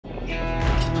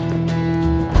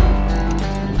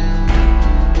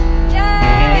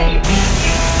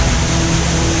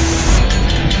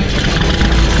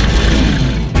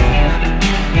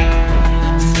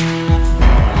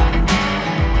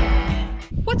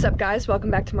What's up guys,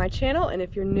 welcome back to my channel, and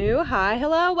if you're new, hi,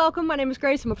 hello, welcome. My name is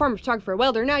Grace. I'm a farmer, photographer,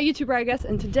 welder, now YouTuber I guess,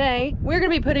 and today we're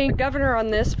going to be putting a governor on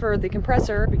this for the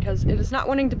compressor because it is not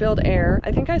wanting to build air.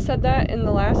 I think I said that in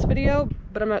the last video,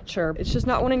 but I'm not sure. It's just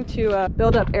not wanting to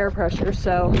build up air pressure,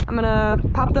 so I'm gonna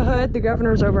pop the hood. The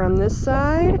governor's over on this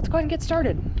side. Let's go ahead and get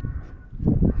started.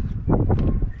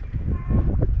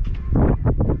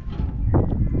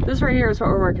 This right here is what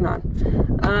we're working on.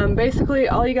 Basically,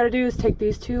 all you gotta do is take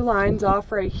these two lines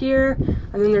off right here,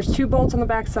 and then there's two bolts on the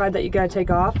back side that you gotta take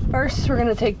off. First, we're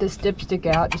gonna take this dipstick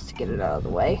out just to get it out of the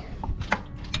way.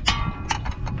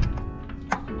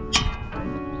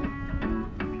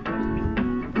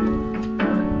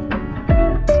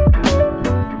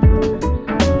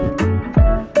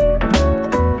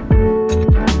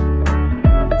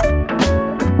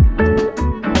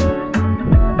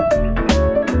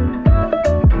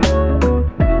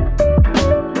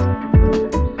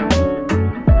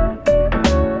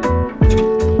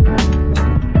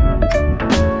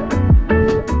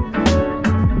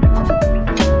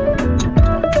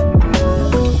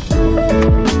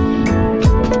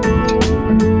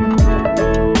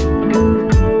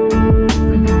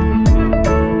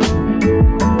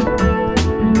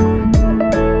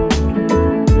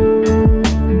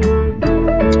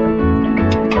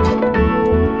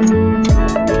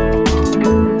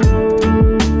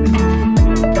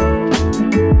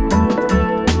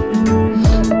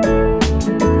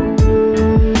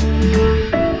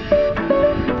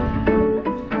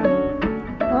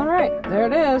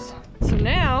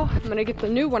 Get the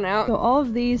new one out. So all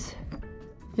of these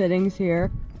fittings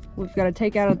here, we've got to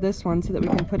take out of this one so that we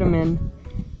can put them in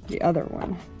the other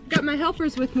one. Got my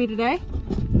helpers with me today.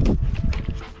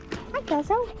 Hi,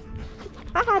 Guzzo.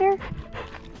 Hi, Otter.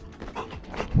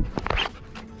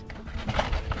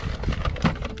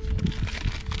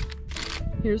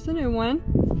 Here's the new one.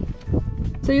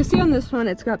 So you see on this one,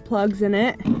 it's got plugs in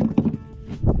it.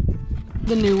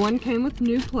 The new one came with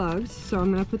new plugs, so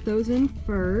I'm gonna put those in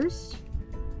first.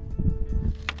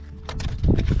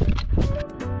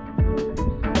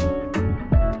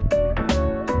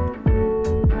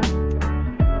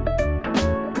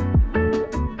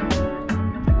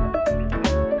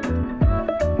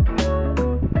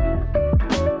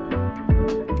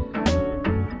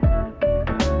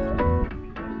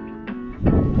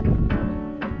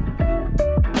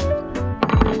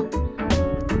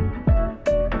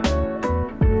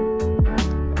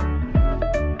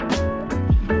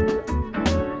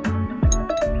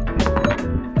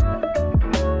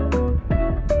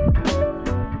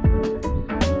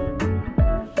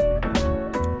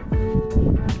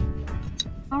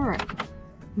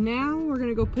 Now we're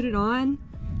gonna go put it on,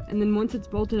 and then once it's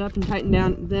bolted up and tightened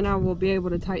down, then I will be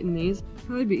able to tighten these.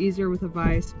 Probably be easier with a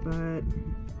vise, but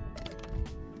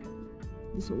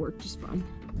this will work just fine.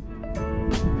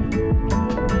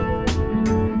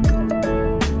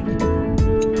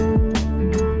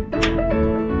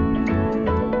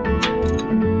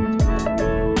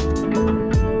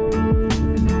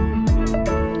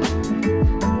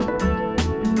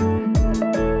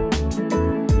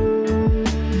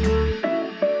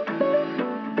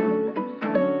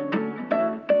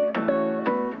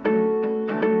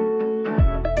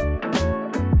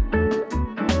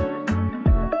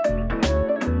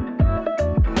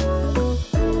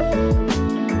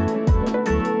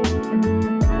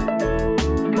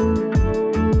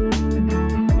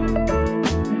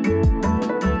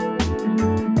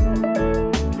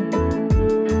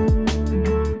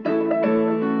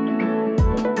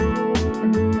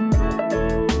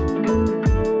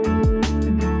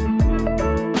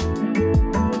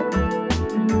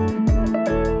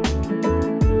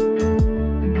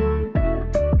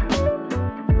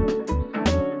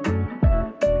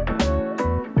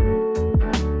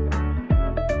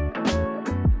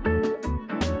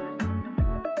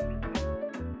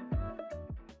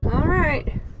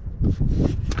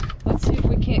 Let's see if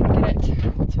we can't get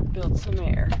it to build some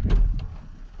air.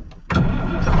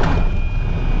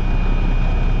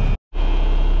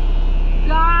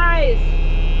 Guys,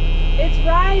 it's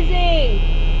rising.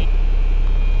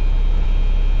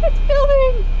 It's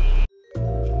building.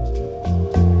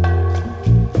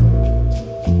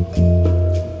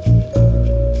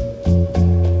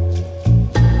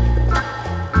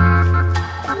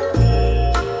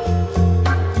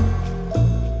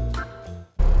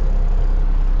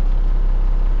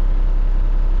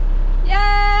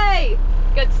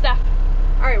 Good stuff.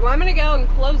 All right, well, I'm gonna go and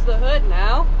close the hood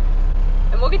now,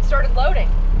 and we'll get started loading.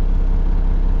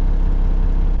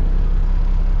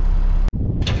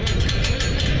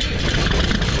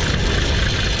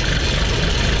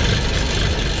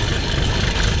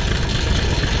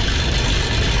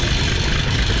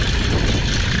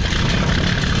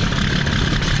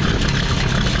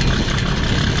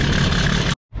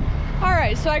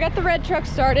 I got the red truck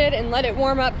started and let it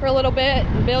warm up for a little bit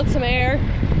and build some air.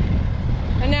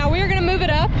 And now we're gonna move it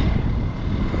up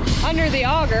under the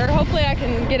auger. Hopefully I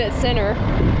can get it center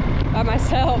by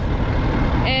myself.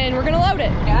 And we're gonna load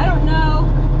it. I don't know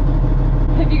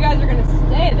if you guys are gonna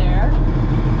stay there.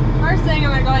 First thing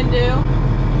I'm gonna go ahead and do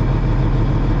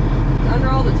is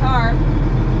unroll the tarp.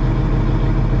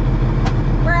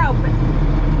 We're open.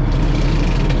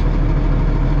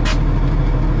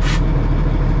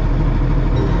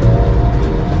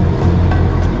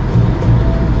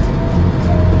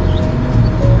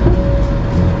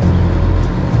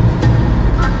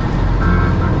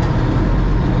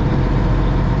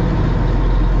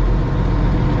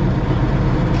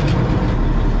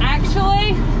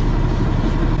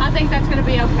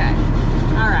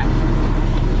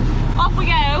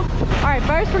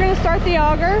 First, we're going to start the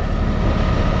auger.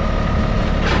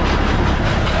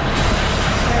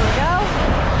 There we go.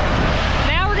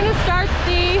 Now we're going to start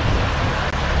the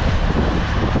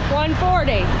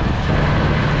 140.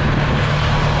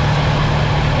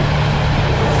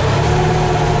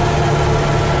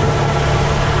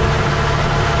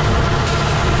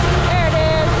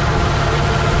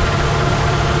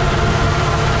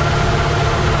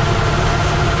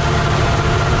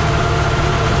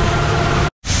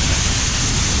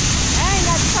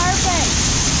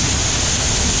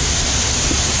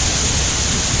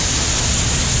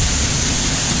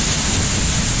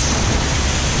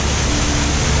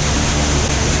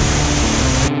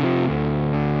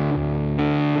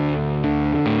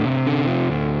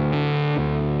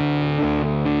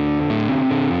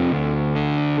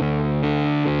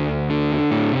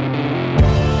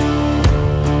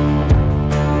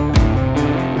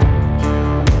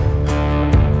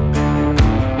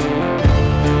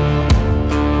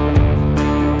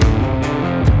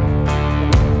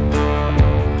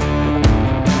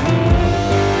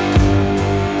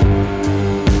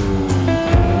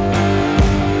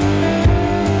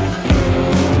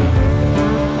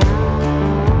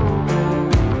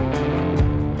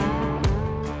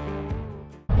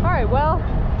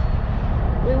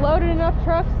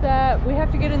 That we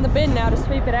have to get in the bin now to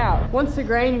sweep it out. Once the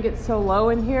grain gets so low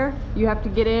in here, you have to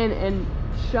get in and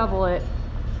shovel it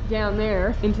down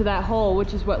there into that hole,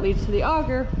 which is what leads to the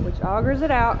auger, which augers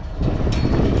it out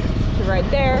to right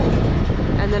there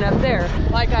and then up there,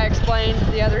 like I explained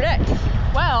the other day.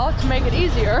 Well, to make it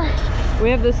easier,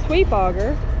 we have this sweep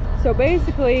auger. So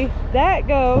basically that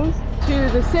goes to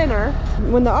the center.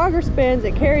 When the auger spins,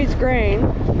 it carries grain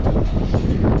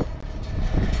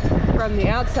from the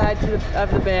outside of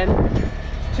the bin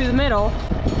to the middle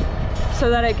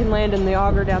so that it can land in the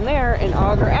auger down there and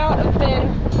auger out of the bin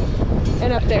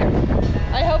and up there.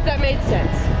 I hope that made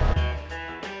sense.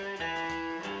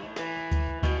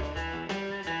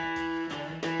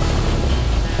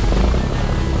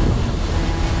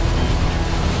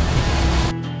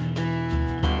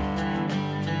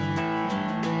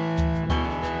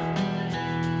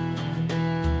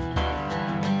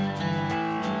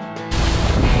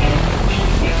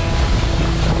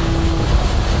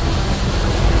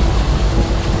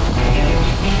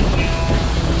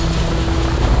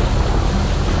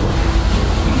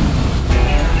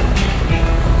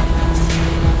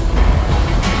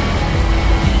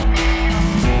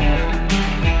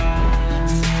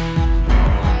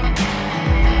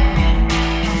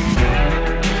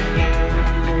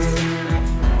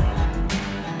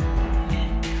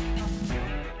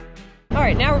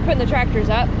 Now we're putting the tractors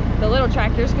up, the little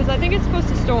tractors, because I think it's supposed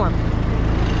to storm.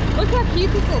 Look how cute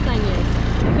this little thing is.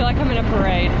 I feel like I'm in a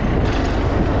parade.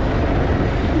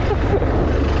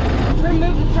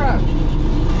 Remove the truck.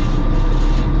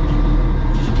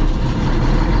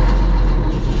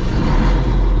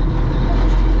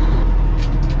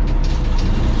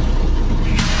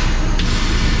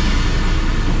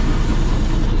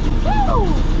 Woo!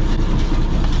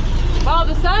 Well,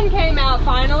 the sun came out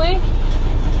finally.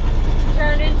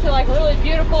 Turned into like a really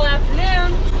beautiful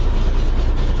afternoon,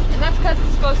 and that's because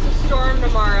it's supposed to storm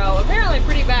tomorrow. Apparently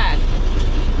pretty bad.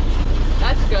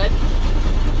 That's good.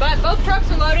 But both trucks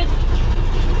are loaded,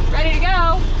 ready to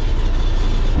go.